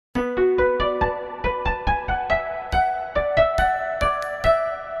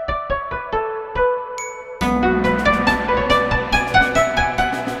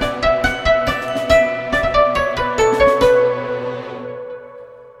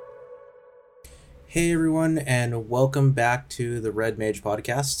Hey everyone, and welcome back to the Red Mage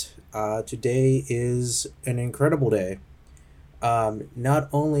podcast. Today is an incredible day. Not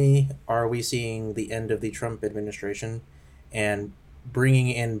only are we seeing the end of the Trump administration and bringing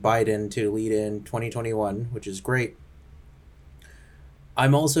in Biden to lead in 2021, which is great,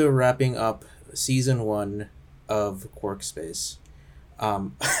 I'm also wrapping up season one of QwörkSpace.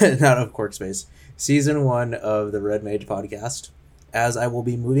 Not of QwörkSpace, season one of the Red Mage podcast, as I will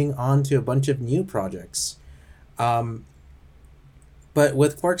be moving on to a bunch of new projects. Um, but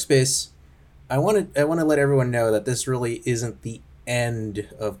with QwörkSpace, I want to let everyone know that this really isn't the end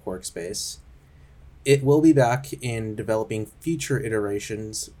of QwörkSpace. It will be back in developing future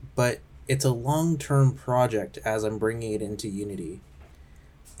iterations, but it's a long-term project as I'm bringing it into Unity.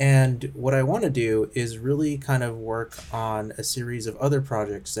 And what I want to do is really kind of work on a series of other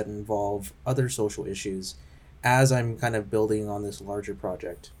projects that involve other social issues as I'm kind of building on this larger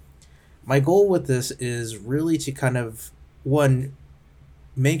project. My goal with this is really to kind of, one,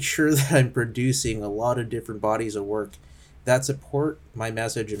 make sure that I'm producing a lot of different bodies of work that support my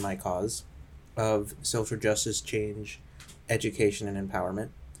message and my cause of social justice, change, education, and empowerment,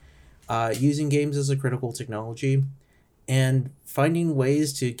 using games as a critical technology, and finding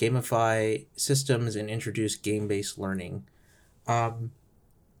ways to gamify systems and introduce game-based learning. Um,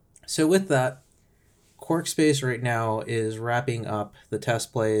 so with that, QwörkSpace right now is wrapping up the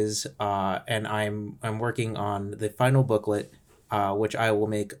test plays, and I'm working on the final booklet, which I will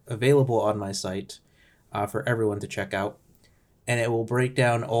make available on my site for everyone to check out, and it will break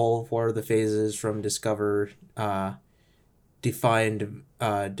down all four of the phases from discover, define,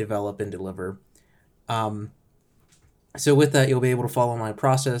 develop, and deliver. So with that, you'll be able to follow my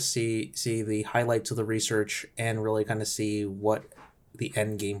process, see the highlights of the research, and really kind of see what the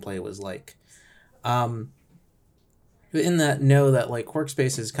end gameplay was like. But in that, know that like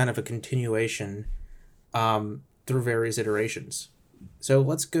QwörkSpace is kind of a continuation through various iterations. So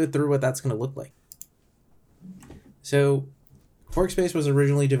let's go through what that's going to look like. So QwörkSpace was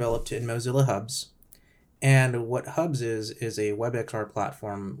originally developed in Mozilla Hubs, and what Hubs is a WebXR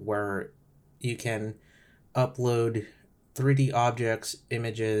platform where you can upload 3D objects,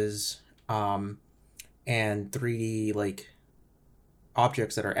 images, and 3D like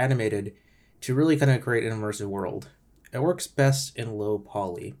objects that are animated to really kind of create an immersive world. It works best in low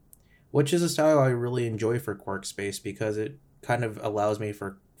poly, which is a style I really enjoy for QwörkSpace because it kind of allows me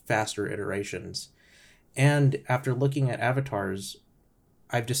for faster iterations. And after looking at avatars,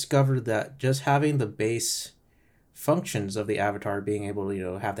 I've discovered that just having the base functions of the avatar, being able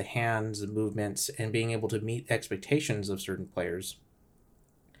to have the hands, the movements, and being able to meet expectations of certain players,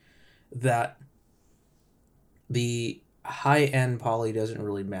 that the high end poly doesn't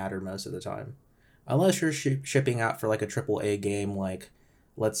really matter most of the time, unless you're shipping out for like a triple A game, like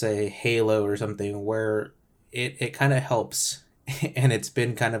let's say Halo or something, where it kind of helps, and it's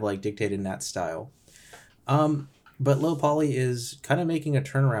been kind of like dictated in that style. But low poly is kind of making a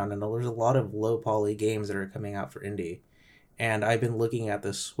turnaround, and there's a lot of low poly games that are coming out for indie. And I've been looking at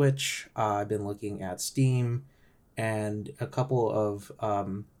the Switch, I've been looking at Steam, and a couple of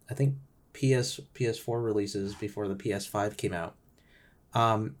I think PS4 releases before the PS5 came out.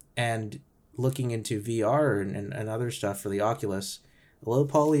 And looking into VR and other stuff for the Oculus, low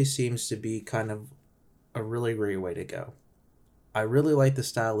poly seems to be kind of a really great way to go. I really like the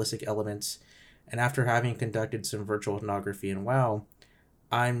stylistic elements, and after having conducted some virtual ethnography in WoW,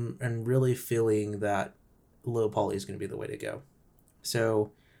 I'm really feeling that low poly is going to be the way to go.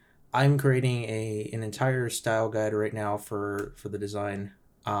 So I'm creating an entire style guide right now for the design,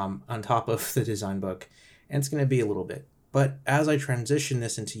 on top of the design book, and it's going to be a little bit. But as I transition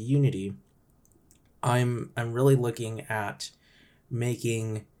this into Unity, I'm really looking at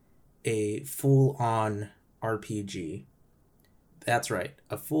making a full-on RPG. That's right,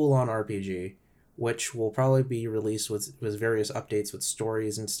 a full-on RPG, which will probably be released with various updates with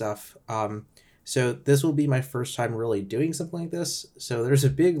stories and stuff. So this will be my first time really doing something like this. So there's a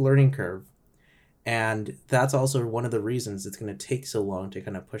big learning curve. And that's also one of the reasons it's going to take so long to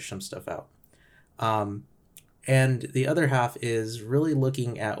kind of push some stuff out. And the other half is really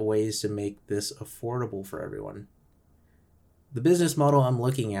looking at ways to make this affordable for everyone. The business model I'm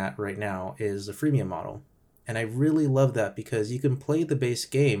looking at right now is the freemium model. And I really love that because you can play the base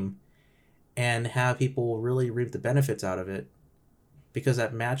game and have people really reap the benefits out of it because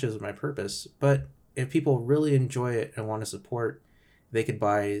that matches my purpose. But if people really enjoy it and want to support, they could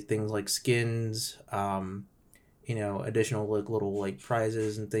buy things like skins, additional like little like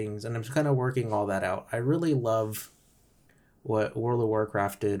prizes and things. And I'm kind of working all that out. I really love what World of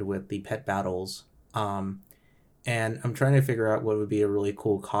Warcraft did with the pet battles. And I'm trying to figure out what would be a really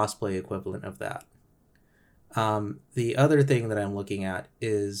cool cosplay equivalent of that. The other thing that I'm looking at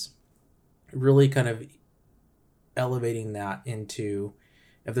is really kind of elevating that into,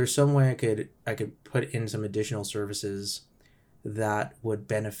 if there's some way I could put in some additional services that would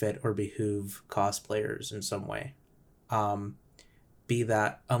benefit or behoove cosplayers in some way. Be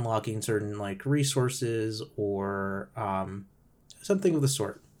that unlocking certain like resources or something of the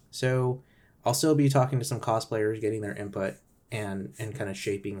sort. So I'll still be talking to some cosplayers, getting their input and kind of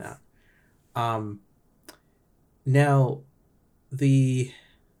shaping that. Now, the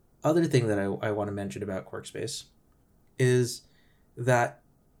other thing that I want to mention about QwörkSpace is that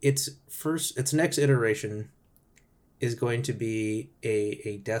its next iteration is going to be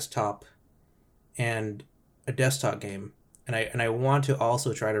a desktop and a desktop game, and I want to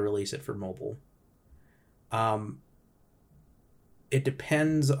also try to release it for mobile. It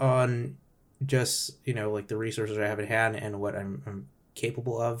depends on just, like the resources I have at hand and what I'm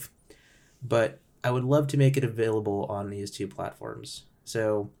capable of, but I would love to make it available on these two platforms.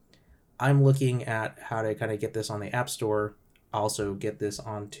 So I'm looking at how to kind of get this on the App Store, also get this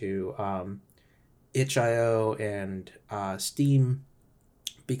onto itch.io and Steam,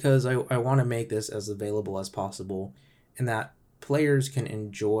 because I want to make this as available as possible and that players can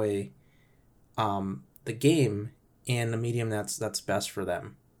enjoy the game in the medium that's best for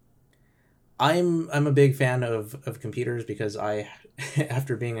them. I'm a big fan of computers because I,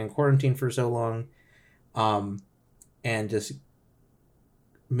 after being in quarantine for so long, and just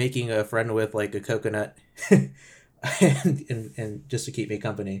making a friend with like a coconut and just to keep me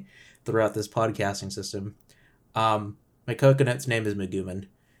company throughout this podcasting system. My coconut's name is Megumin.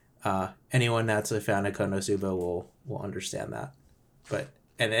 Anyone that's a fan of Konosuba will understand that.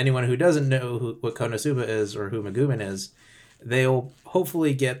 And anyone who doesn't know what Konosuba is or who Megumin is, they'll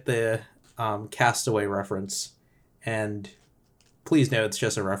hopefully get the Castaway reference. And please know it's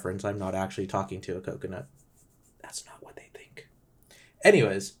just a reference. I'm not actually talking to a coconut. That's not what they think.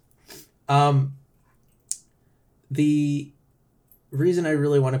 Anyways, the reason I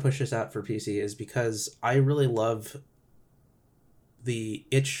really want to push this out for PC is because I really love the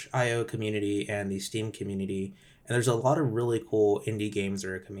itch.io community and the Steam community, and there's a lot of really cool indie games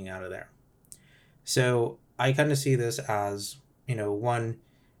that are coming out of there. So I kind of see this as, one,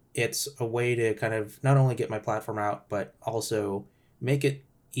 it's a way to kind of not only get my platform out, but also make it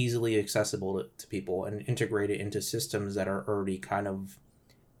easily accessible to people and integrate it into systems that are already kind of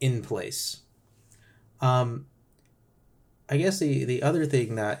in place. I guess the other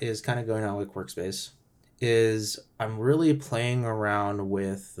thing that is kind of going on with QwörkSpace is I'm really playing around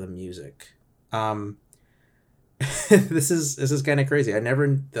with the music. This is kind of crazy. I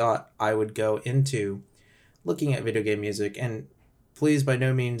never thought I would go into looking at video game music, and please, by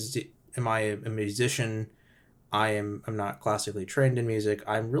no means am I a musician. I'm not classically trained in music.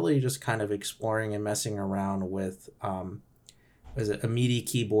 I'm really just kind of exploring and messing around with a MIDI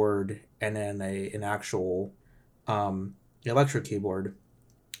keyboard and then an actual electric keyboard,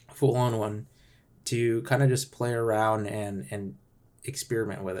 full on one, to kind of just play around and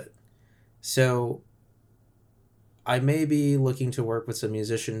experiment with it. So I may be looking to work with some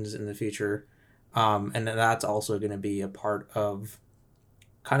musicians in the future, and that's also going to be a part of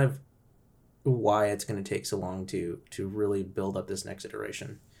kind of why it's going to take so long to really build up this next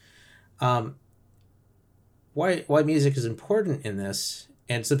iteration. Why music is important in this,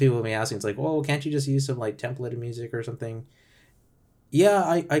 and some people may be asking, it's like, well, can't you just use some like templated music or something?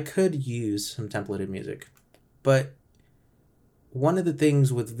 Yeah, I could use some templated music, but one of the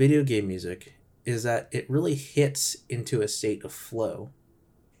things with video game music is that it really hits into a state of flow.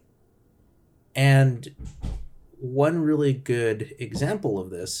 And one really good example of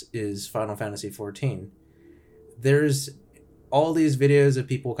this is Final Fantasy XIV. There's all these videos of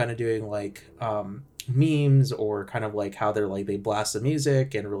people kind of doing like memes, or kind of like how they blast the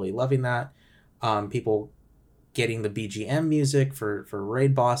music and really loving that. People getting the BGM music for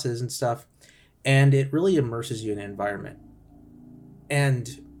raid bosses and stuff. And it really immerses you in an environment.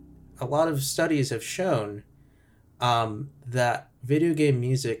 And a lot of studies have shown that video game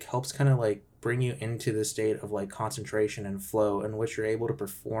music helps kind of like bring you into the state of like concentration and flow in which you're able to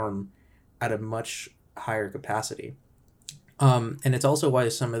perform at a much higher capacity. And it's also why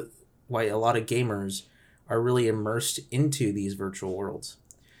a lot of gamers are really immersed into these virtual worlds.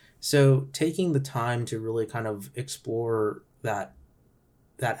 So taking the time to really kind of explore that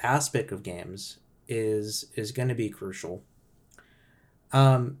aspect of games is going to be crucial.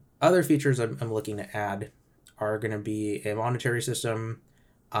 Other features I'm looking to add are going to be a monetary system,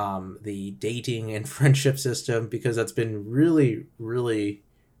 the dating and friendship system, because that's been really, really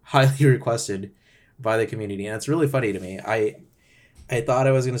highly requested by the community. And it's really funny to me. I thought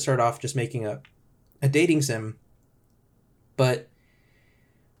I was going to start off just making a a dating sim, but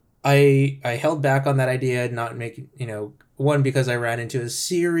I held back on that idea, not making, one, because I ran into a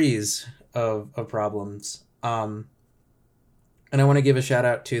series of problems. And I want to give a shout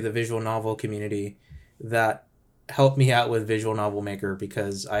out to the visual novel community that helped me out with Visual Novel Maker,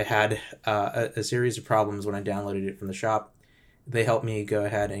 because I had a series of problems when I downloaded it from the shop. They helped me go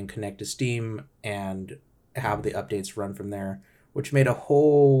ahead and connect to Steam and have the updates run from there, which made a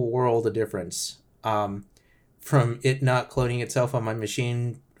whole world of difference. From it not cloning itself on my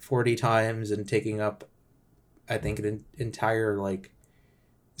machine 40 times and taking up, I think, an entire, like,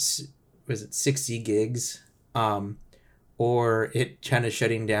 was it 60 gigs? Or it kind of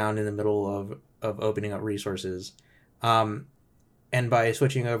shutting down in the middle of opening up resources. And by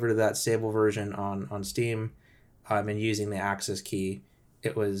switching over to that stable version on Steam, and using the access key,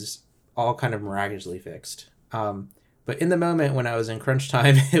 it was all kind of miraculously fixed. But in the moment when I was in crunch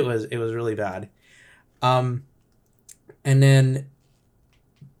time, it was really bad. And then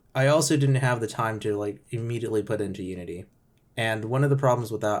I also didn't have the time to, like, immediately put into Unity. And one of the problems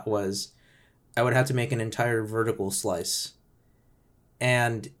with that was I would have to make an entire vertical slice.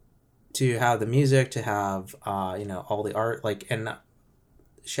 And to have the music, to have, all the art, like, and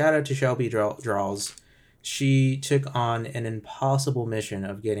shout out to Shelby Draws. She took on an impossible mission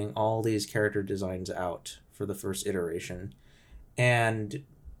of getting all these character designs out for the first iteration. And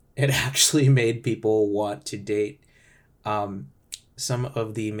it actually made people want to date some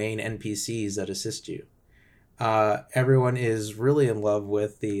of the main NPCs that assist you. Everyone is really in love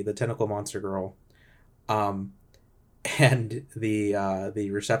with the tentacle monster girl, and the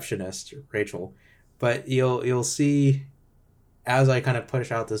receptionist, Rachel. But you'll see, as I kind of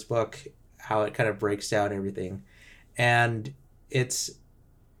push out this book, how it kind of breaks down everything. And it's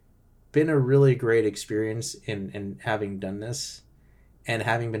been a really great experience in having done this and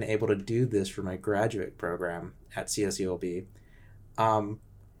having been able to do this for my graduate program at CSULB,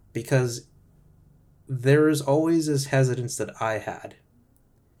 because there's always this hesitance that I had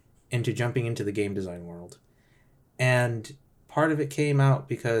into jumping into the game design world. And part of it came out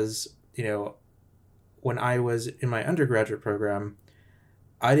because, when I was in my undergraduate program,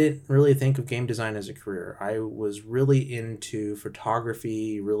 I didn't really think of game design as a career. I was really into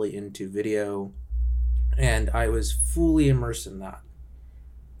photography, really into video, and I was fully immersed in that,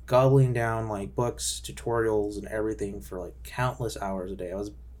 gobbling down, like, books, tutorials, and everything for, like, countless hours a day. I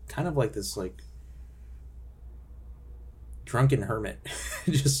was kind of like this, like, drunken hermit,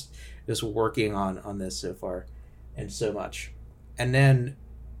 just working on this so far and so much. And then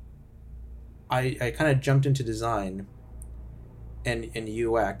I kind of jumped into design and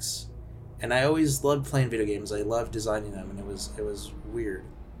UX, and I always loved playing video games. I loved designing them, and it was weird.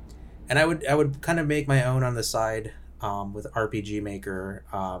 And I would kind of make my own on the side, with RPG Maker,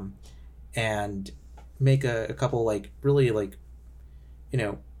 and make a couple, like, really, like,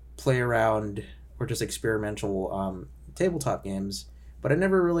 play around or just experimental tabletop games, but I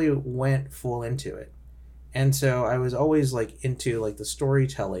never really went full into it. And so I was always, like, into, like, the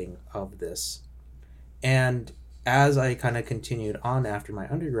storytelling of this. And as I kind of continued on after my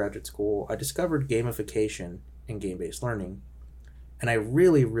undergraduate school, I discovered gamification and game-based learning, and I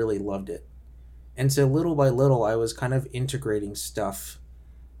really, really loved it. And so little by little, I was kind of integrating stuff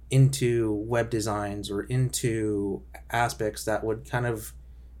into web designs or into aspects that would kind of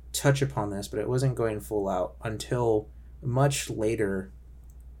touch upon this, but it wasn't going full out until much later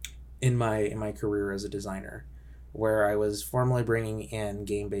in my career as a designer, where I was formally bringing in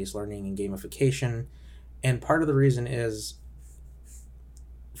game-based learning and gamification. And part of the reason is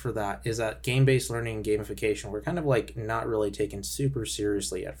that game-based learning and gamification were kind of, like, not really taken super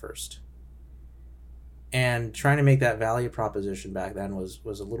seriously at first. And trying to make that value proposition back then was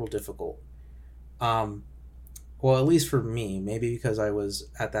a little difficult. Well, at least for me, maybe because I was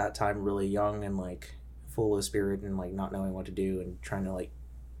at that time really young and, like, full of spirit and, like, not knowing what to do and trying to, like,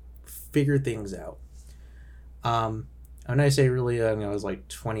 figure things out. When I say really young, I was like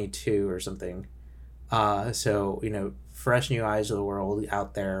 22 or something. So, fresh new eyes to the world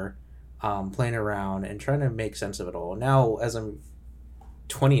out there, playing around and trying to make sense of it all. Now, as I'm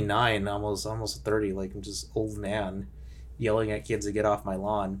 29, almost 30, like, I'm just old man yelling at kids to get off my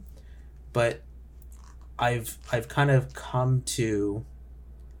lawn. But I've kind of come to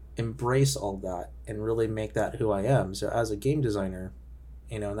embrace all that and really make that who I am. So as a game designer,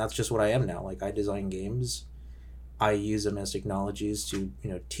 and that's just what I am now. Like, I design games. I use them as technologies to,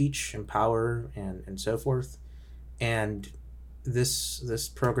 teach, empower, and so forth. And this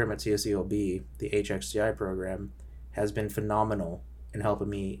program at CSULB, the HXDI program, has been phenomenal in helping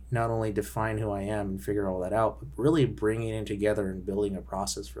me not only define who I am and figure all that out, but really bringing it together and building a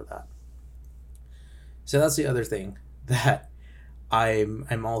process for that. So that's the other thing that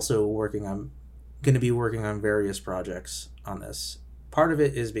I'm also working on, going to be working on various projects on this. Part of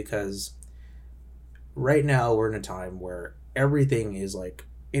it is because right now we're in a time where everything is like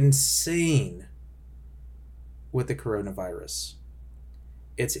insane with the coronavirus.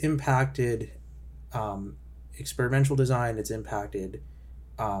 It's impacted experimental design. It's impacted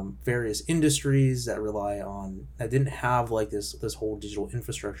various industries that rely on, that didn't have like this whole digital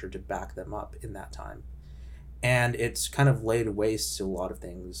infrastructure to back them up in that time, and it's kind of laid waste to a lot of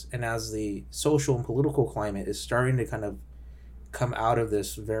things. And as the social and political climate is starting to kind of come out of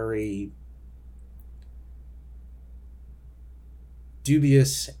this very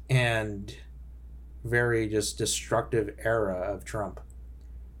dubious and very just destructive era of Trump,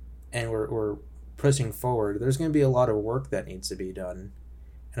 and we're pushing forward, there's going to be a lot of work that needs to be done,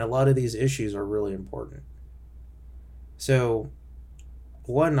 and a lot of these issues are really important. So,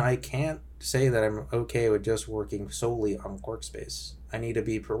 one, I can't say that I'm okay with just working solely on QwörkSpace. I need to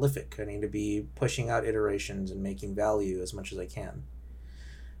be prolific. I need to be pushing out iterations and making value as much as I can.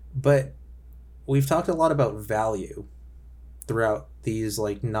 But we've talked a lot about value throughout these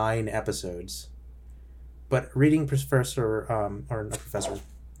like 9 episodes. But reading Professor, or not Professor,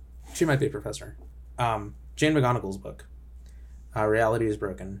 she might be a professor, Jane McGonigal's book, Reality is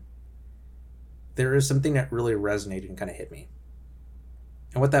Broken, there is something that really resonated and kind of hit me.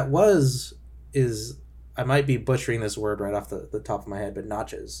 And what that was is, I might be butchering this word right off the top of my head, but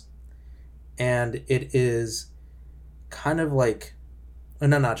notches. And it is kind of like,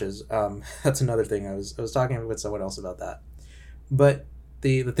 not notches, that's another thing. I was talking with someone else about that. But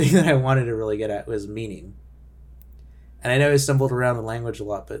the thing that I wanted to really get at was meaning. And I know I stumbled around the language a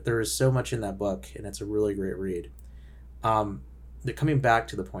lot, but there is so much in that book, and it's a really great read. Coming back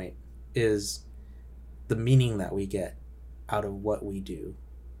to the point is the meaning that we get out of what we do,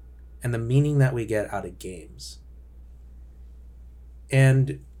 and the meaning that we get out of games.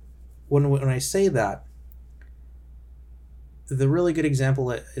 And when I say that, the really good example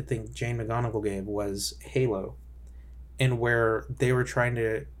that I think Jane McGonigal gave was Halo, and where they were trying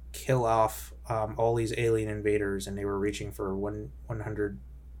to kill off all these alien invaders, and they were reaching for 100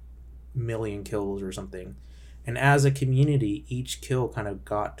 million kills or something. And as a community, each kill kind of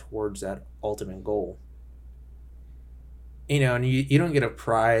got towards that ultimate goal. And you don't get a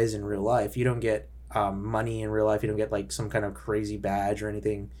prize in real life. You don't get money in real life. You don't get like some kind of crazy badge or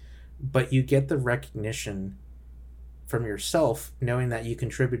anything. But you get the recognition from yourself, knowing that you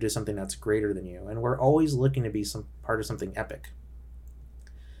contribute to something that's greater than you. And we're always looking to be some part of something epic.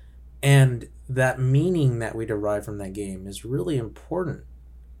 And that meaning that we derive from that game is really important.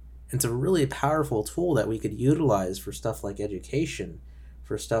 It's a really powerful tool that we could utilize for stuff like education,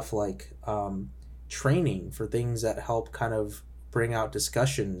 for stuff like training, for things that help kind of bring out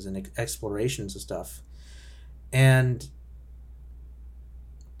discussions and explorations of stuff. And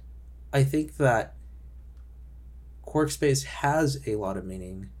I think that QwörkSpace has a lot of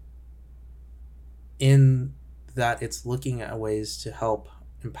meaning in that it's looking at ways to help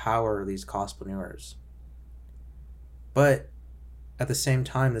empower these cospreneurs. But at the same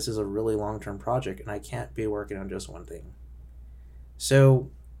time, this is a really long-term project, and I can't be working on just one thing.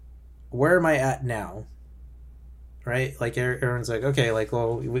 So where am I at now? Right? Like everyone's like, okay, like,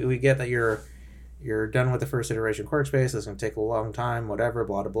 well, we get that you're done with the first iteration of QwörkSpace. It's going to take a long time, whatever,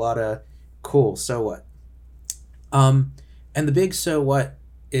 blah, blah, blah. Cool. So what? And the big so what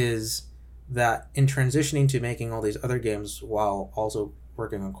is that in transitioning to making all these other games while also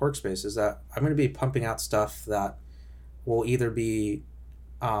working on QwörkSpace is that I'm going to be pumping out stuff that will either be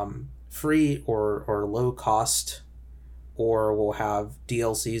free or low cost, or will have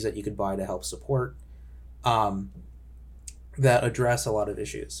DLCs that you could buy to help support that address a lot of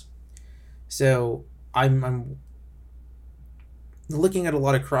issues. So I'm looking at a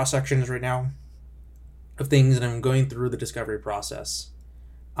lot of cross sections right now of things, and I'm going through the discovery process.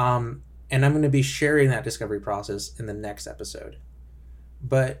 And I'm going to be sharing that discovery process in the next episode.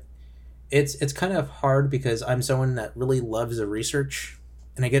 But it's kind of hard because I'm someone that really loves the research,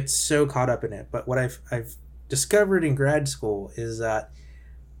 and I get so caught up in it. But what I've discovered in grad school is that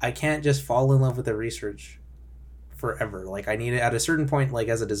I can't just fall in love with the research forever. Like, I need to, at a certain point, like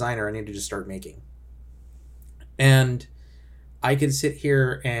as a designer, I need to just start making. And I could sit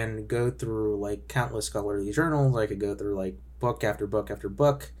here and go through like countless scholarly journals. I could go through like book after book after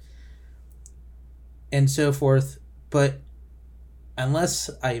book and so forth. But unless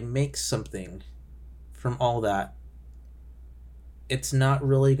I make something from all that, it's not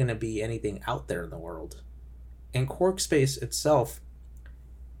really going to be anything out there in the world. And QwörkSpace itself,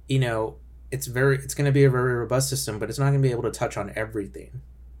 it's going to be a very robust system, but it's not going to be able to touch on everything.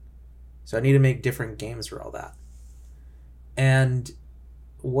 So I need to make different games for all that. And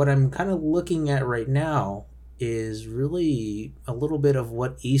what I'm kind of looking at right now is really a little bit of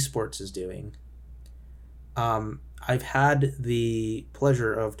what esports is doing. I've had the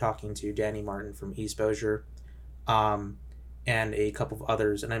pleasure of talking to Danny Martin from Exposure, um, and a couple of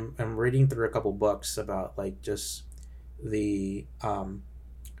others, and I'm reading through a couple books about like just the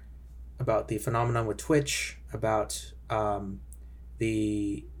about the phenomenon with Twitch, about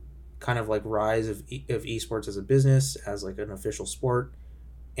the kind of like rise of esports as a business, as like an official sport,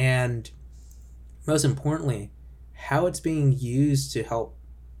 and most importantly, how it's being used to help,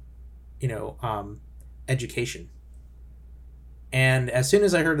 education. And as soon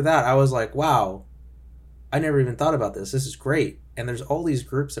as I heard of that, I was like, wow, I never even thought about this. This is great. And there's all these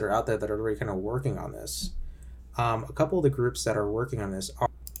groups that are out there that are really kind of working on this. A couple of the groups that are working on this are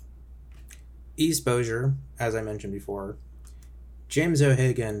Exposure, as I mentioned before, James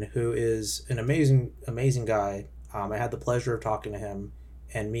O'Hagan, who is an amazing guy. I had the pleasure of talking to him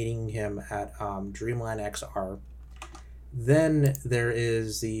and meeting him at Dreamland XR. Then there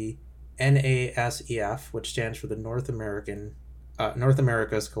is the NASEF, which stands for the North America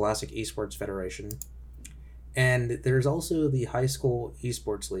Scholastic Esports Federation. And there's also the High School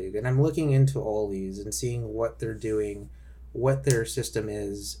Esports League. And I'm looking into all these and seeing what they're doing, what their system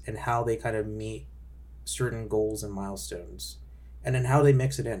is, and how they kind of meet certain goals and milestones, and then how they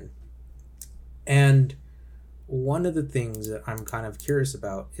mix it in. And one of the things that I'm kind of curious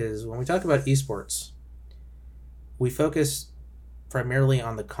about is when we talk about esports, we focus primarily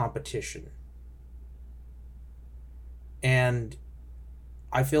on the competition. And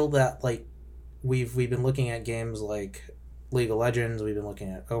I feel that like we've been looking at games like League of Legends, we've been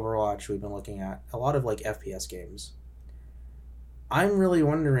looking at Overwatch, we've been looking at a lot of like FPS games. I'm really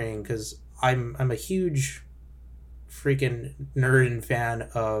wondering, because I'm a huge freaking nerd and fan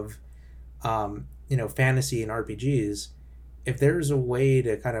of fantasy and RPGs, if there's a way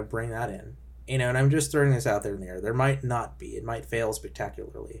to kind of bring that in, and I'm just throwing this out there in the air. There might not be. It might fail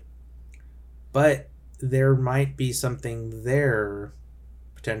spectacularly. But there might be something there,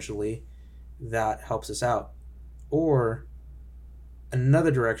 potentially, that helps us out. Or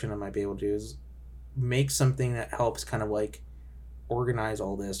another direction I might be able to do is make something that helps kind of like organize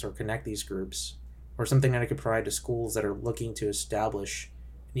all this or connect these groups, or something that I could provide to schools that are looking to establish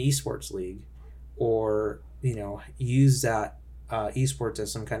an esports league, or use that esports as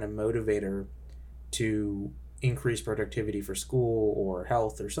some kind of motivator to increase productivity for school or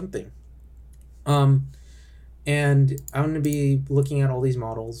health or something. And I'm going to be looking at all these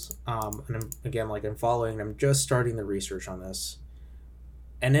models, and I'm just starting the research on this,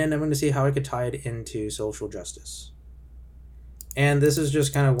 and then I'm going to see how I could tie it into social justice. And this is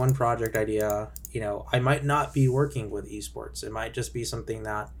just kind of one project idea. I might not be working with esports. It might just be something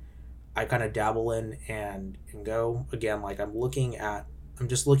that I kind of dabble in and go. Again, like I'm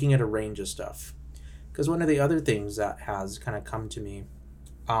just looking at a range of stuff. Because one of the other things that has kind of come to me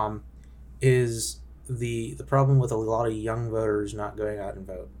is the problem with a lot of young voters not going out and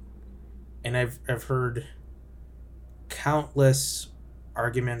vote. And I've heard countless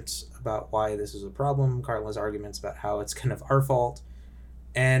arguments about why this is a problem, countless arguments about how it's kind of our fault.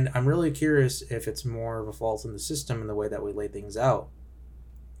 And I'm really curious if it's more of a fault in the system and the way that we lay things out.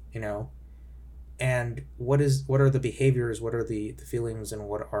 And what are the behaviors, what are the feelings, and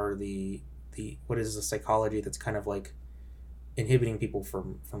what is the psychology that's kind of like inhibiting people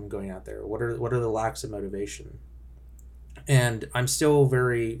from going out there? What are the lacks of motivation? And I'm still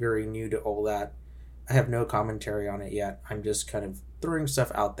very, very new to all that. I have no commentary on it yet. I'm just kind of throwing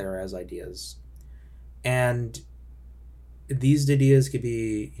stuff out there as ideas. And these ideas could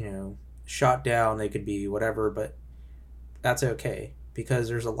be, shot down, they could be whatever, but that's okay, because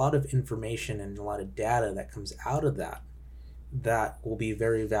there's a lot of information and a lot of data that comes out of that will be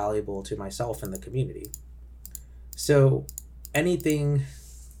very valuable to myself and the community. So anything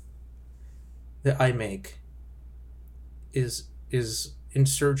that I make is in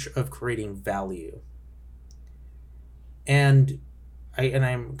search of creating value. And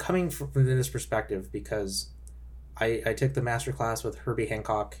I'm coming from this perspective because I took the master class with Herbie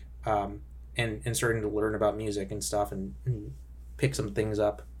Hancock, and starting to learn about music and stuff and pick some things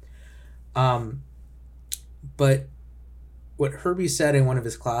up. But what Herbie said in one of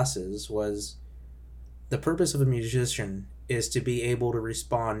his classes was the purpose of a musician is to be able to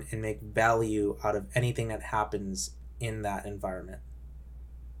respond and make value out of anything that happens in that environment.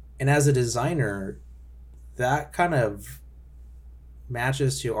 And as a designer, that kind of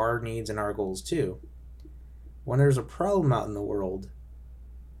matches to our needs and our goals too. When there's a problem out in the world,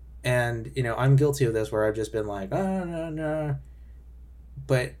 and I'm guilty of this, where I've just been like, no,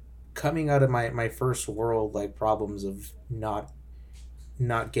 but coming out of my first world like problems of not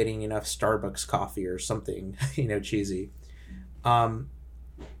getting enough Starbucks coffee or something, cheesy. Um,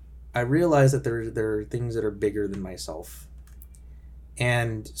 I realize that there are things that are bigger than myself,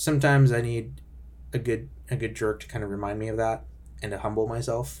 and sometimes I need a good jerk to kind of remind me of that and to humble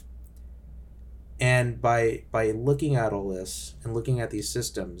myself. And by looking at all this and looking at these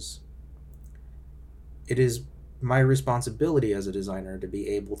systems, it is my responsibility as a designer to be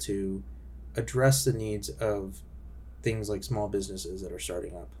able to address the needs of things like small businesses that are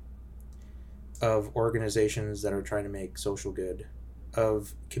starting up, of organizations that are trying to make social good,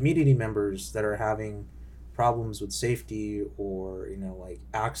 of community members that are having problems with safety or like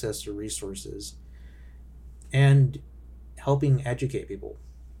access to resources, and helping educate people.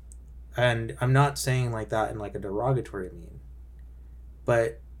 And I'm not saying like that in like a derogatory mean,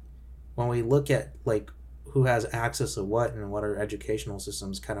 but when we look at like who has access to what and what are educational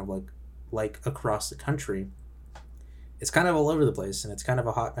systems kind of like across the country, it's kind of all over the place and it's kind of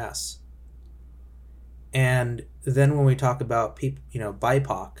a hot mess. And then when we talk about people,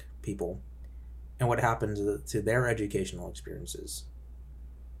 BIPOC people and what happens to their educational experiences,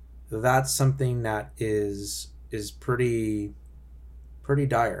 that's something that is pretty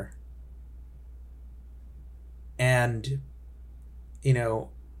dire. And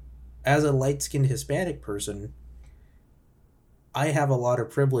as a light-skinned Hispanic person, I have a lot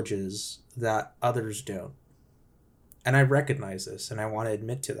of privileges that others don't. And I recognize this and I want to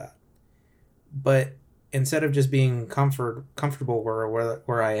admit to that. But instead of just being comfortable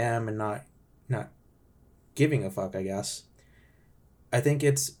where I am and not giving a fuck, I guess, I think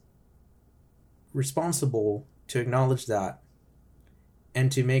it's responsible to acknowledge that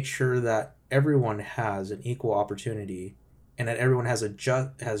and to make sure that everyone has an equal opportunity and that everyone has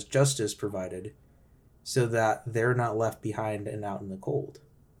has justice provided so that they're not left behind and out in the cold.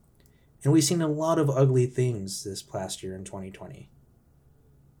 And we've seen a lot of ugly things this past year in 2020.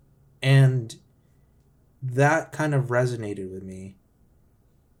 And that kind of resonated with me.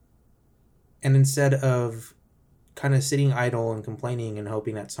 And instead of kind of sitting idle and complaining and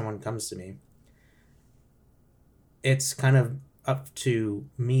hoping that someone comes to me, it's kind of up to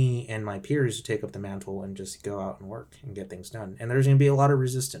me and my peers to take up the mantle and just go out and work and get things done. And there's going to be a lot of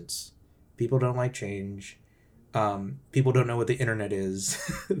resistance. People don't like change. People don't know what the internet is.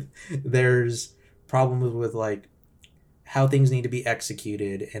 There's problems with like how things need to be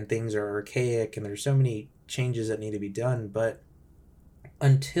executed, and things are archaic, and there's so many changes that need to be done. But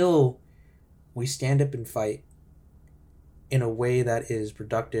until we stand up and fight in a way that is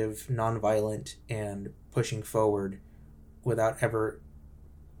productive, nonviolent, and pushing forward without ever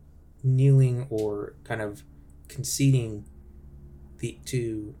kneeling or kind of conceding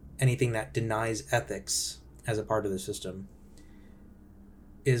to anything that denies ethics as a part of the system,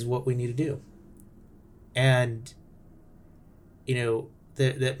 is what we need to do. And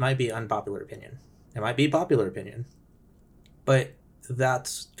that might be unpopular opinion, it might be popular opinion, but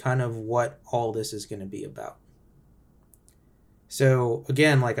that's kind of what all this is going to be about. So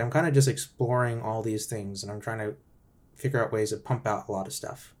again, like, I'm kind of just exploring all these things, and I'm trying to figure out ways to pump out a lot of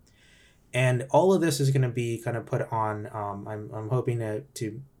stuff. And all of this is going to be kind of put on, I'm hoping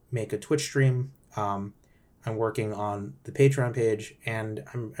to make a Twitch stream. I'm working on the Patreon page, and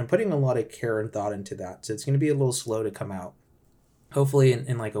I'm putting a lot of care and thought into that. So it's going to be a little slow to come out. Hopefully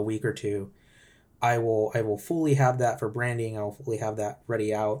in like a week or two, I will fully have that for branding. I will fully have that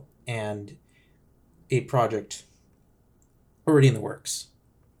ready out, and a project already in the works.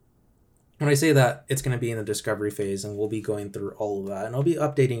 When I say that, it's going to be in the discovery phase, and we'll be going through all of that, and I'll be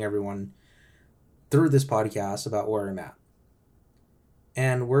updating everyone through this podcast about where I'm at.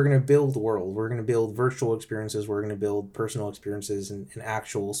 And we're going to build the world. We're going to build virtual experiences. We're going to build personal experiences in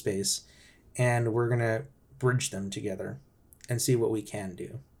actual space. And we're going to bridge them together and see what we can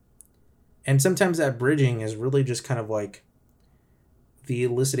do. And sometimes that bridging is really just kind of like the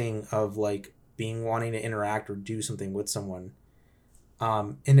eliciting of like wanting to interact or do something with someone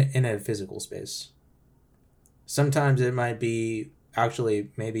in a physical space. Sometimes it might be actually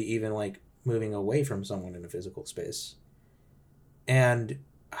maybe even like moving away from someone in a physical space. And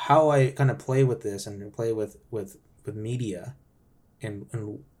how I kind of play with this and play with media and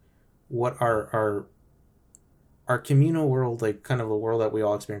what our communal world, like kind of a world that we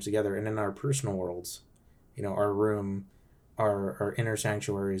all experience together, and in our personal worlds, our room, our inner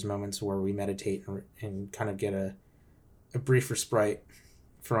sanctuaries, moments where we meditate and kind of get a brief respite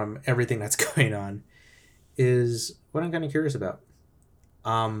from everything that's going on, is what I'm kind of curious about.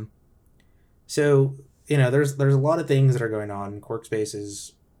 So there's a lot of things that are going on. QwörkSpace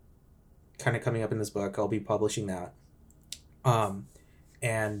is kind of coming up in this book. I'll be publishing that.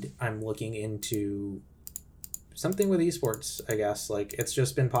 and I'm looking into something with esports, I guess. Like, it's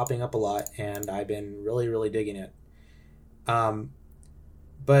just been popping up a lot, and I've been really, really digging it.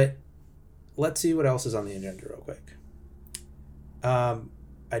 But let's see what else is on the agenda real quick.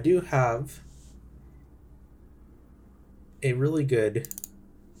 I do have a really good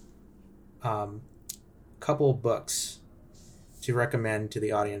couple books to recommend to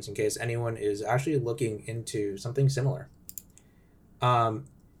the audience in case anyone is actually looking into something similar. Esports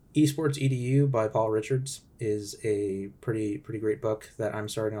EDU by Paul Richards is a pretty great book that I'm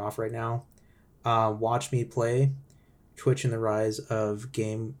starting off right now. Watch Me Play, Twitch and the Rise of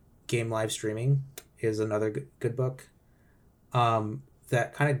Game Live Streaming is another good book.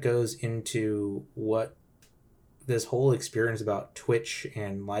 That kind of goes into what this whole experience about Twitch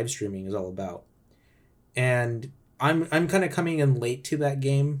and live streaming is all about. And I'm kind of coming in late to that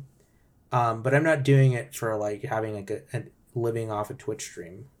game, but I'm not doing it for like having like a living off a Twitch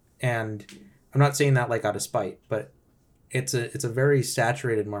stream. And I'm not saying that like out of spite, but it's a very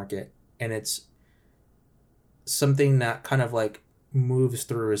saturated market, and something that kind of like moves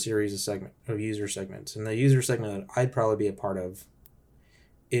through a series of user segments. And the user segment that I'd probably be a part of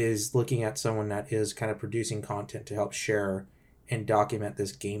is looking at someone that is kind of producing content to help share and document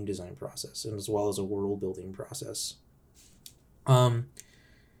this game design process, and as well as a world building process. So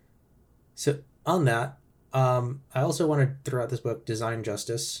on that, I also want to throw out this book, Design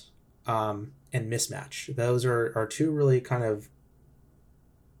Justice, and Mismatch. Those are two really kind of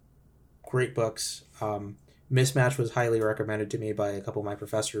great books. Mismatch was highly recommended to me by a couple of my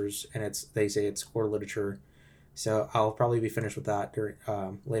professors, and they say it's core literature. So I'll probably be finished with that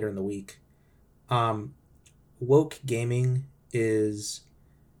later in the week. Woke Gaming is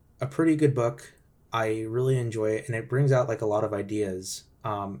a pretty good book. I really enjoy it, and it brings out like a lot of ideas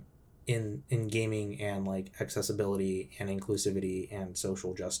in gaming and like accessibility and inclusivity and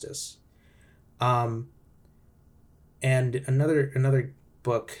social justice. And another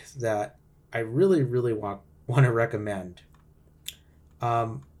book that I really want to recommend.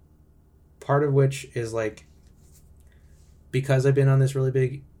 Part of which is like, because I've been on this really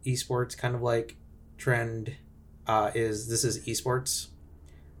big esports kind of like trend, is esports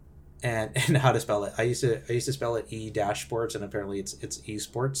and how to spell it. I used to spell it E-sports, and apparently it's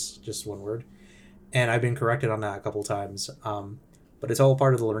esports, just one word. And I've been corrected on that a couple times. But it's all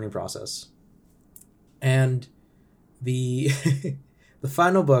part of the learning process. And the the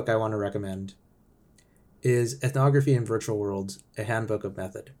final book I want to recommend is Ethnography in Virtual Worlds, A Handbook of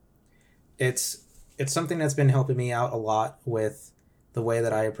Method. It's something that's been helping me out a lot with the way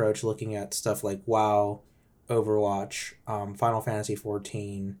that I approach looking at stuff like WoW, Overwatch, Final Fantasy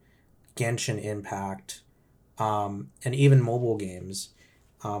XIV, Genshin Impact, and even mobile games.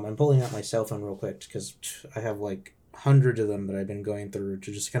 I'm pulling out my cell phone real quick because I have like hundreds of them that I've been going through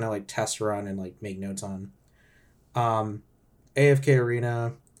to just kind of like test run and like make notes on. AFK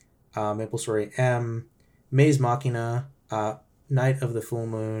Arena, MapleStory M, Maze Machina, Night of the Full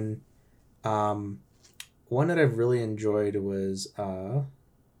Moon. One that I've really enjoyed was, let's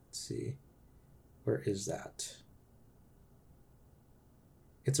see, where is that?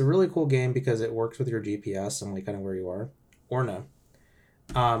 It's a really cool game because it works with your GPS and like kind of where you are. Orna.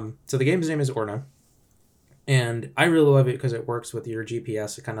 So the game's name is Orna. And I really love it because it works with your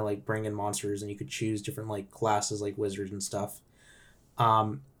GPS to kind of like bring in monsters, and you could choose different like classes like wizards and stuff.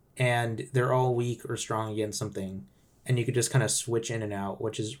 And they're all weak or strong against something, and you could just kind of switch in and out,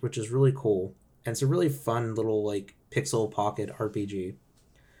 which is really cool. And it's a really fun little like pixel pocket RPG.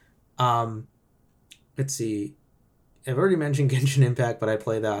 Let's see. I've already mentioned Genshin Impact, but I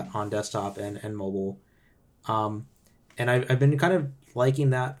play that on desktop and mobile. And I've been kind of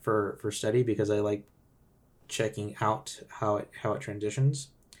liking that for study because I like checking out how it transitions.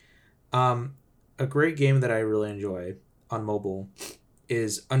 A great game that I really enjoy on mobile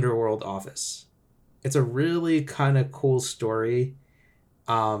is Underworld Office. It's a really kind of cool story.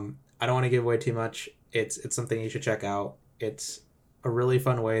 I don't want to give away too much. It's something you should check out. It's a really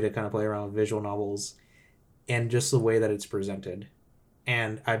fun way to kind of play around with visual novels and just the way that it's presented.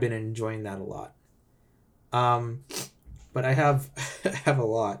 And I've been enjoying that a lot. But I have a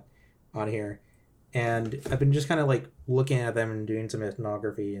lot on here, and I've been just kind of like looking at them and doing some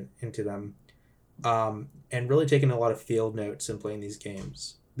ethnography into them, and really taking a lot of field notes and playing these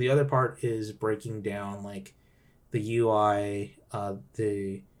games. The other part is breaking down like the UI,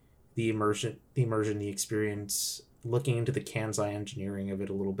 the immersion, the experience, looking into the Kansai engineering of it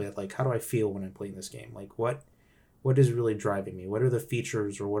a little bit. Like, how do I feel when I'm playing this game? Like, what is really driving me? What are the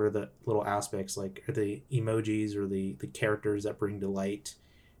features, or what are the little aspects? Like, are the emojis or the characters that bring to light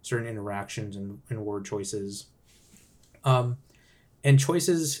certain interactions and word choices? And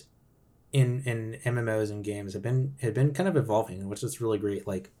choices in MMOs and games have been kind of evolving, which is really great.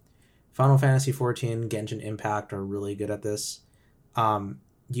 Like Final Fantasy 14, Genshin Impact are really good at this.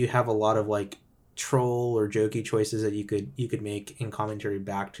 You have a lot of like troll or jokey choices that you could make in commentary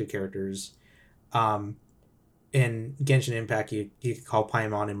back to characters. In Genshin Impact, you could call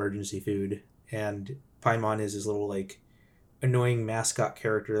Paimon emergency food, and Paimon is this little like annoying mascot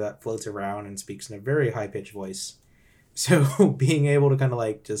character that floats around and speaks in a very high pitched voice. So being able to kind of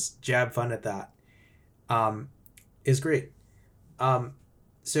like just jab fun at that is great.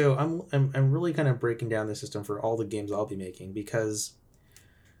 So I'm really kind of breaking down the system for all the games I'll be making, because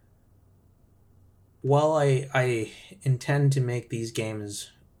while I intend to make these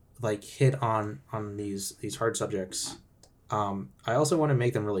games like hit on these hard subjects, I also want to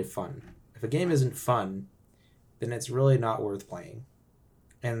make them really fun. If a game isn't fun, then it's really not worth playing.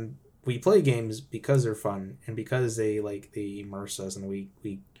 And we play games because they're fun and because they immerse us, and we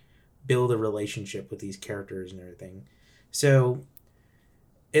build a relationship with these characters and everything. So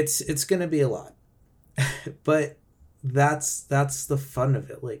it's gonna be a lot, but that's the fun of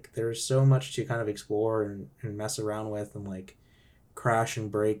it. Like there's so much to kind of explore and mess around with, and like crash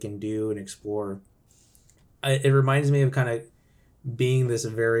and break and do and explore. It reminds me of kind of being this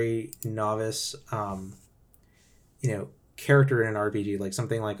very novice, character in an RPG, like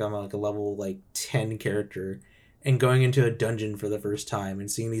something like I'm like a level like 10 character, and going into a dungeon for the first time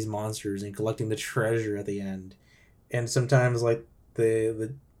and seeing these monsters and collecting the treasure at the end. And sometimes like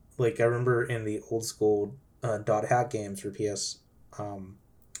the like I remember in the old school dot hack games for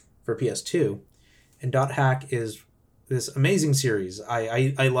PS2, and dot hack is this amazing series.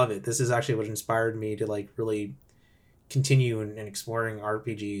 I love it. This is actually what inspired me to like really continue in exploring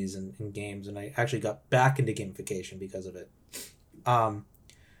RPGs and games, and I actually got back into gamification because of it.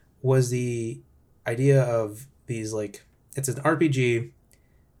 Was the idea of these, like, it's an RPG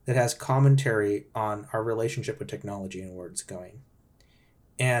that has commentary on our relationship with technology and where it's going.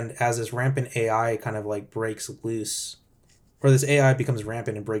 And as this rampant AI kind of like breaks loose, or this AI becomes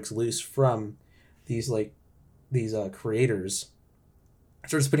rampant and breaks loose from these creators,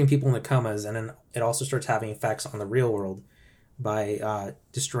 starts putting people in the comas, and then it also starts having effects on the real world by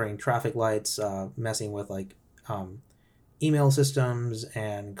destroying traffic lights, messing with like email systems,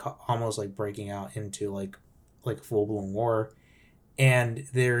 and almost like breaking out into like full-blown war. And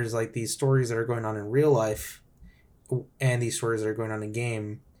there's like these stories that are going on in real life and these stories that are going on in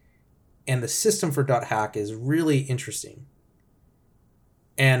game, and the system for dot hack is really interesting.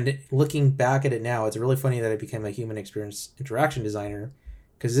 And looking back at it now, it's really funny that I became a human experience interaction designer,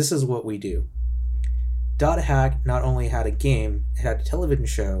 because this is what we do. Dot hack not only had a game, it had a television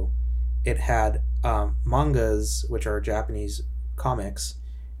show, it had mangas, which are Japanese comics,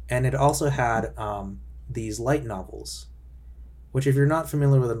 and it also had these light novels, which, if you're not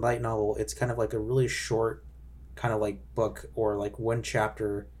familiar with a light novel, it's kind of like a really short kind of like book, or like one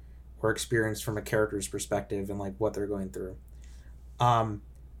chapter or experience from a character's perspective and like what they're going through.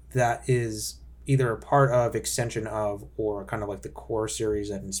 That is either a part of, extension of, or kind of like the core series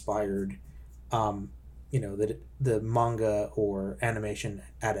that inspired the manga or animation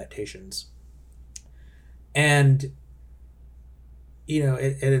adaptations. And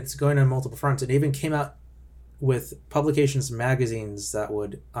it's going on multiple fronts. It even came out with publications and magazines that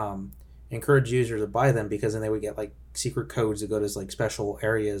would encourage users to buy them, because then they would get like secret codes to go to like special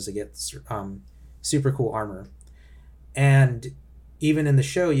areas to get super cool armor. And even in the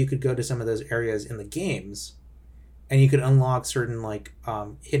show, you could go to some of those areas in the games, and you could unlock certain like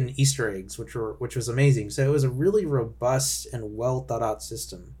hidden Easter eggs, which was amazing. So it was a really robust and well thought out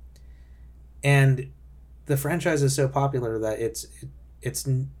system. And the franchise is so popular that it's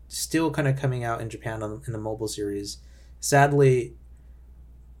still kind of coming out in Japan in the mobile series. Sadly,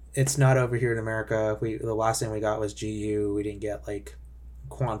 it's not over here in America. The last thing we got was GU. We didn't get like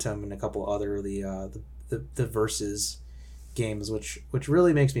Quantum and a couple other the Versus games, which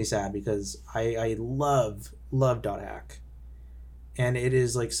really makes me sad, because I love dot hack, and it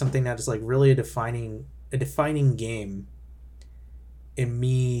is like something that is like really a defining game in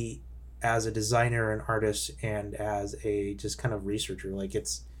me as a designer and artist, and as a just kind of researcher. Like,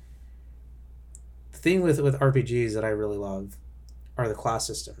 it's the thing with RPGs that I really love are the class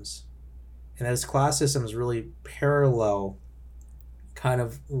systems, and those class systems really parallel kind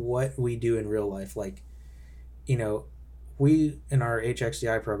of what we do in real life. Like, we in our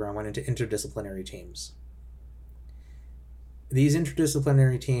HXDI program went into interdisciplinary teams. These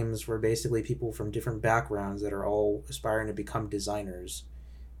interdisciplinary teams were basically people from different backgrounds that are all aspiring to become designers.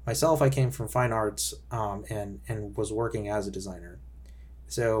 Myself, I came from fine arts and was working as a designer.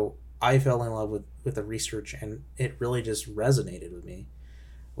 So I fell in love with the research, and it really just resonated with me.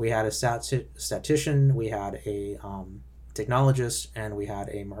 We had a statistician, we had a technologist, and we had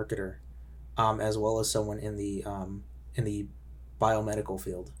a marketer, as well as someone in the biomedical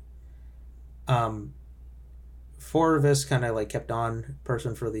field. Um, Four of us kind of like kept on.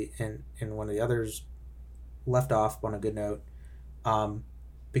 Person for the and one of the others left off on a good note, um,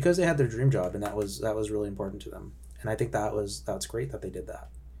 because they had their dream job, and that was really important to them. And I think that's great that they did that.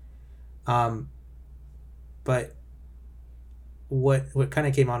 Um, but what kind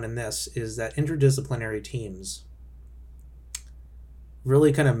of came on in this is that interdisciplinary teams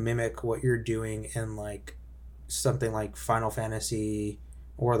really kind of mimic what you're doing in like something like Final Fantasy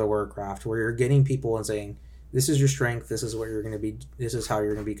or the Warcraft, where you're getting people and saying, this is your strength, this is what you're going to be, this is how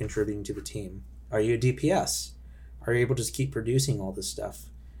you're going to be contributing to the team. Are you a DPS? Are you able to just keep producing all this stuff?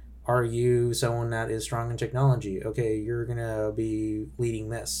 Are you someone that is strong in technology? Okay, you're going to be leading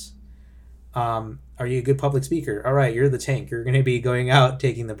this. Are you a good public speaker? All right, you're the tank. You're going to be going out,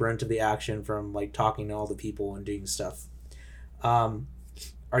 taking the brunt of the action from like talking to all the people and doing stuff. Um,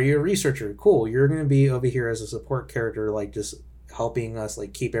 are you a researcher? Cool. You're going to be over here as a support character, like just helping us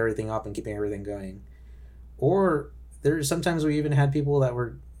like keep everything up and keeping everything going. Or there's sometimes we even had people that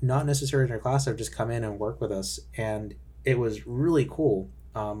were not necessarily in our class that would just come in and work with us, and it was really cool.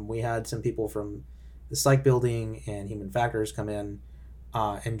 We had some people from the psych building and human factors come in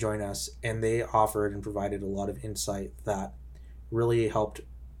and join us, and they offered and provided a lot of insight that really helped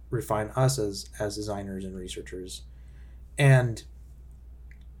refine us as designers and researchers. And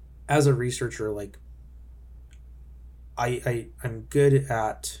as a researcher, like I'm good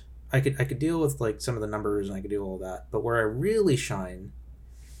at I could deal with like some of the numbers, and I could do all that, but where I really shine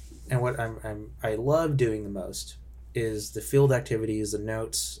and what I love doing the most is the field activities, the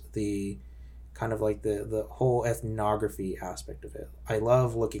notes, the kind of like the whole ethnography aspect of it. I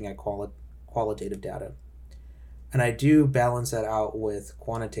love looking at qualitative data, and I do balance that out with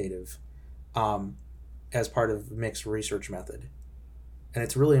quantitative, as part of mixed research method. And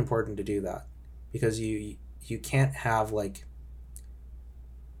it's really important to do that, because you can't have like,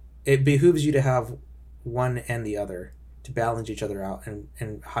 it behooves you to have one and the other to balance each other out,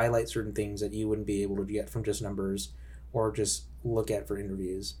 and highlight certain things that you wouldn't be able to get from just numbers or just look at for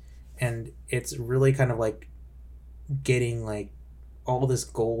interviews. And it's really kind of like getting like all this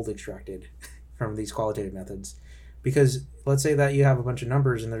gold extracted from these qualitative methods, because let's say that you have a bunch of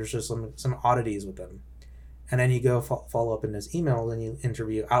numbers and there's just some oddities with them, and then you go follow up in this email, and you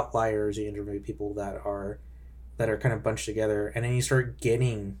interview outliers, you interview people that are kind of bunched together, and then you start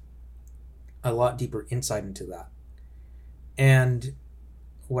getting a lot deeper insight into that. And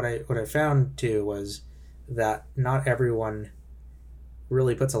what I found too was that not everyone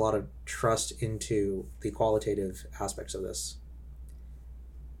really puts a lot of trust into the qualitative aspects of this,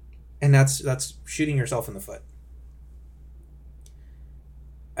 and that's shooting yourself in the foot.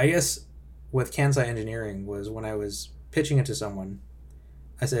 I guess with Kansai engineering was when I was pitching it to someone,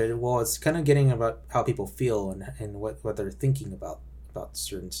 I said, well, it's kind of getting about how people feel and what they're thinking about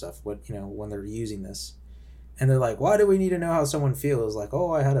certain stuff, what, you know, when they're using this. And they're like, why do we need to know how someone feels? Like,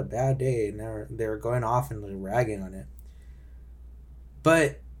 oh, I had a bad day, and they're going off and like ragging on it.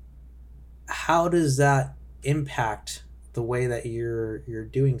 But how does that impact the way that you're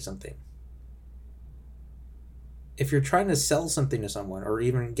doing something? If you're trying to sell something to someone, or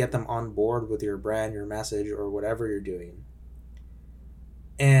even get them on board with your brand, your message, or whatever you're doing,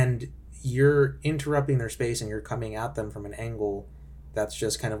 and you're interrupting their space and you're coming at them from an angle that's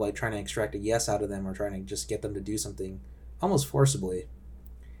just kind of like trying to extract a yes out of them, or trying to just get them to do something almost forcibly,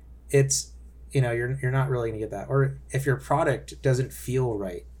 it's, you know, you're not really going to get that. Or if your product doesn't feel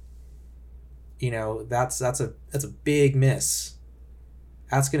right, you know, that's a big miss.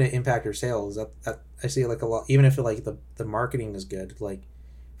 That's going to impact your sales. That I see like a lot, even if like the marketing is good, like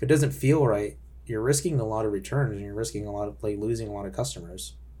if it doesn't feel right, you're risking a lot of returns, and you're risking a lot of like losing a lot of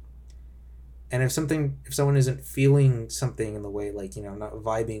customers. And if someone isn't feeling something in the way, like, you know, not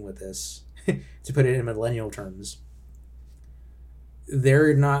vibing with this, to put it in millennial terms,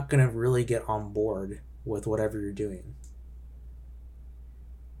 they're not going to really get on board with whatever you're doing.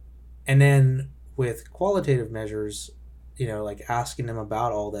 And then with qualitative measures, you know, like asking them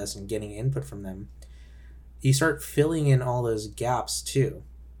about all this and getting input from them, you start filling in all those gaps too.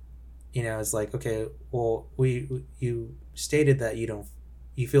 You know, it's like, okay, well, you stated that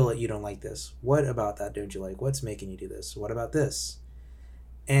you feel that you don't like this. What about that don't you like? What's making you do this? What about this?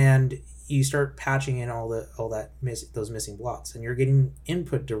 And you start patching in those missing blocks, and you're getting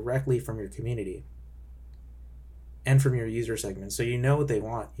input directly from your community and from your user segment. So you know what they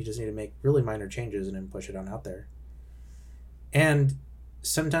want. You just need to make really minor changes and then push it on out there. And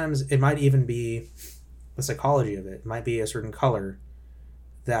sometimes it might even be the psychology of it. It might be a certain color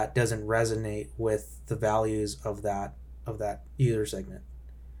that doesn't resonate with the values of that user segment,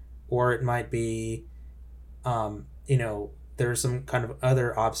 or it might be, there's some kind of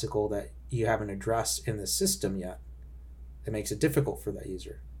other obstacle that you haven't addressed in the system yet that makes it difficult for that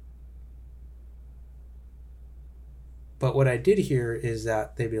user. But what I did hear is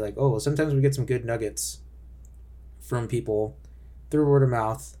that they'd be like, oh, well, sometimes we get some good nuggets from people through word of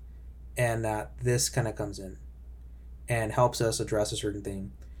mouth, and that this kind of comes in and helps us address a certain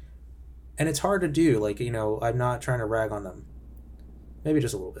thing. And it's hard to do. Like, I'm not trying to rag on them. Maybe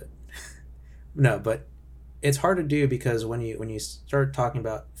just a little bit. No, but it's hard to do because when you start talking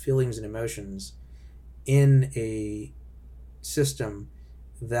about feelings and emotions in a system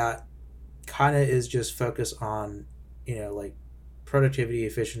that kind of is just focused on, like productivity,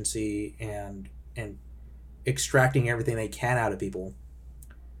 efficiency, and extracting everything they can out of people.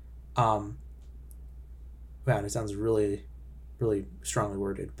 Wow, it sounds really, really strongly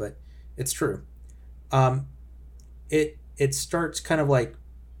worded, but it's true. It starts kind of like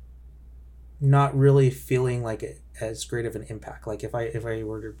not really feeling like it as great of an impact. Like if I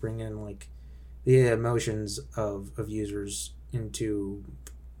were to bring in like the emotions of users into,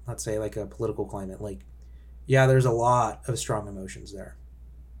 let's say, like a political climate, like, yeah, there's a lot of strong emotions there,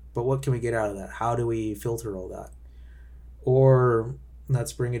 but what can we get out of that? How do we filter all that? Or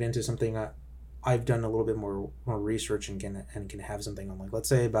let's bring it into something that I've done a little bit more research and can have something on, like, let's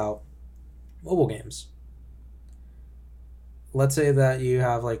say about mobile games. Let's say that you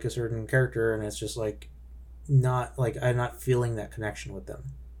have like a certain character and it's just like not like I'm not feeling that connection with them.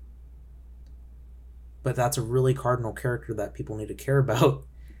 But that's a really cardinal character that people need to care about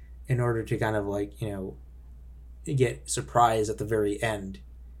in order to kind of like, get surprised at the very end.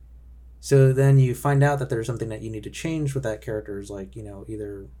 So then you find out that there's something that you need to change with that character's, like,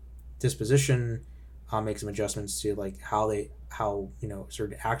 either disposition, make some adjustments to like how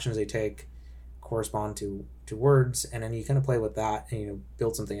certain actions they take correspond to words, and then you kind of play with that and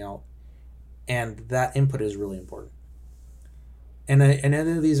build something out. And that input is really important. And I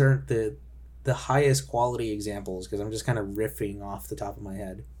know these aren't the highest quality examples because I'm just kind of riffing off the top of my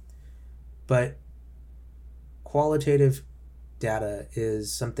head, but qualitative data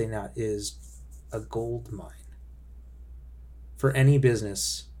is something that is a gold mine for any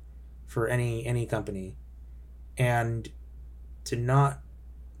business, for any company. And to not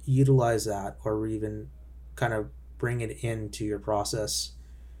utilize that or even kind of bring it into your process,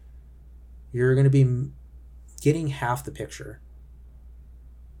 you're going to be getting half the picture.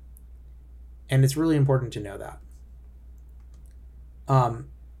 And it's really important to know that.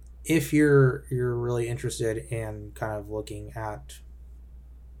 If you're really interested in kind of looking at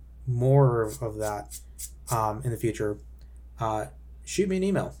more of that in the future, shoot me an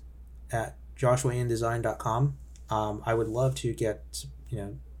email at joshuaindesign.com. I would love to get,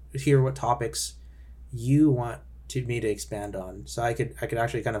 hear what topics you want me to expand on, so I could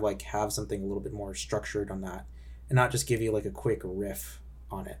actually kind of like have something a little bit more structured on that and not just give you like a quick riff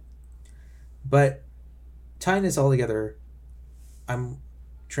on it. But tying this all together, I'm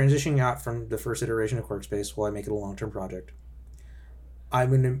transitioning out from the first iteration of QwörkSpace while I make it a long-term project.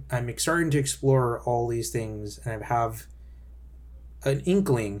 I'm starting to explore all these things, and I have an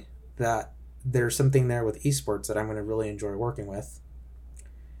inkling that there's something there with esports that I'm going to really enjoy working with.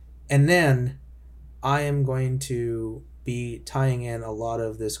 And then I am going to be tying in a lot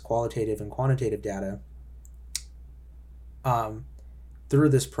of this qualitative and quantitative data through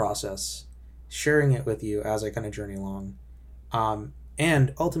this process, sharing it with you as I kind of journey along,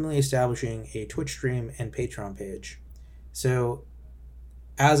 and ultimately establishing a Twitch stream and Patreon page. So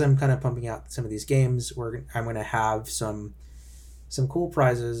as I'm kind of pumping out some of these games, I'm going to have some cool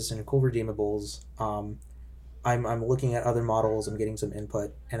prizes and cool redeemables. I'm looking at other models, I'm getting some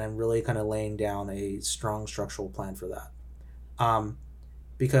input, and I'm really kind of laying down a strong structural plan for that.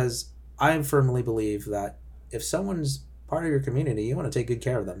 Because I firmly believe that if someone's part of your community, you want to take good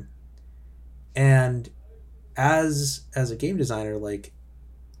care of them. And as a game designer, like,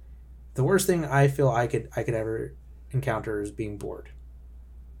 the worst thing I feel I could ever encounter is being bored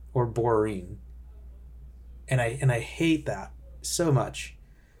or boring. And I hate that so much.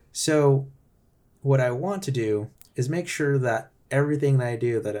 So what I want to do is make sure that everything that I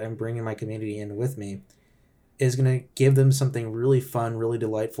do, that I'm bringing my community in with me, is going to give them something really fun, really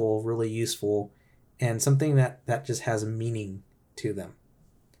delightful, really useful, and something that just has meaning to them.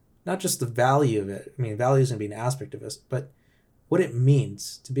 Not just the value of it. I mean, value is going to be an aspect of this, but what it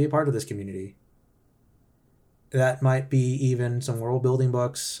means to be a part of this community. That might be even some world building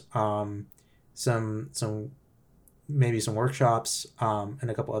books, some maybe some workshops, and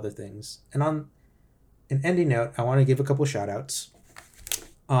a couple other things. And on an ending note, I want to give a couple shout outs.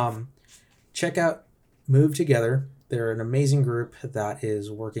 Check out Move Together. They're an amazing group that is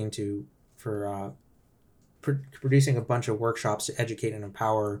working for producing a bunch of workshops to educate and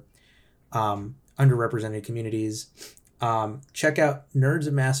empower underrepresented communities. Check out Nerds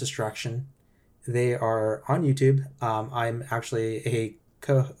of Mass Destruction. They are on YouTube. I'm actually a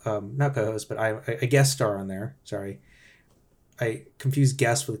not co-host, but I'm a guest star on there. Sorry, I confuse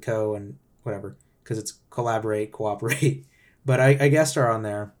guest with co and whatever because it's collaborate, cooperate. But I guest star on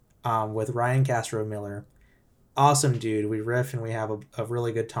there with Ryan Castro Miller. Awesome dude. We riff and we have a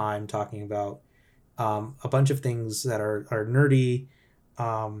really good time talking about a bunch of things that are nerdy,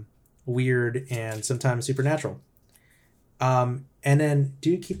 weird, and sometimes supernatural. And then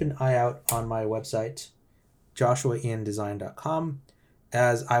do keep an eye out on my website, joshuaiandesign.com,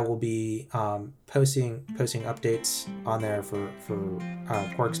 as I will be posting updates on there for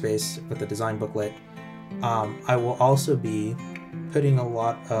QwörkSpace with the design booklet. I will also be putting a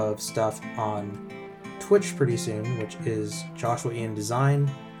lot of stuff on Twitch pretty soon, which is Joshua Ian Design,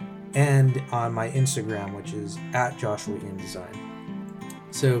 and on my Instagram, which is @JoshuaIanDesign.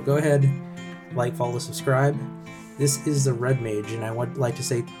 So go ahead, like, follow, subscribe. This is the Red Mage, and I would like to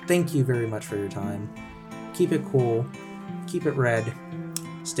say thank you very much for your time. Keep it cool, keep it red,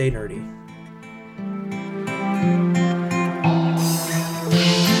 stay nerdy.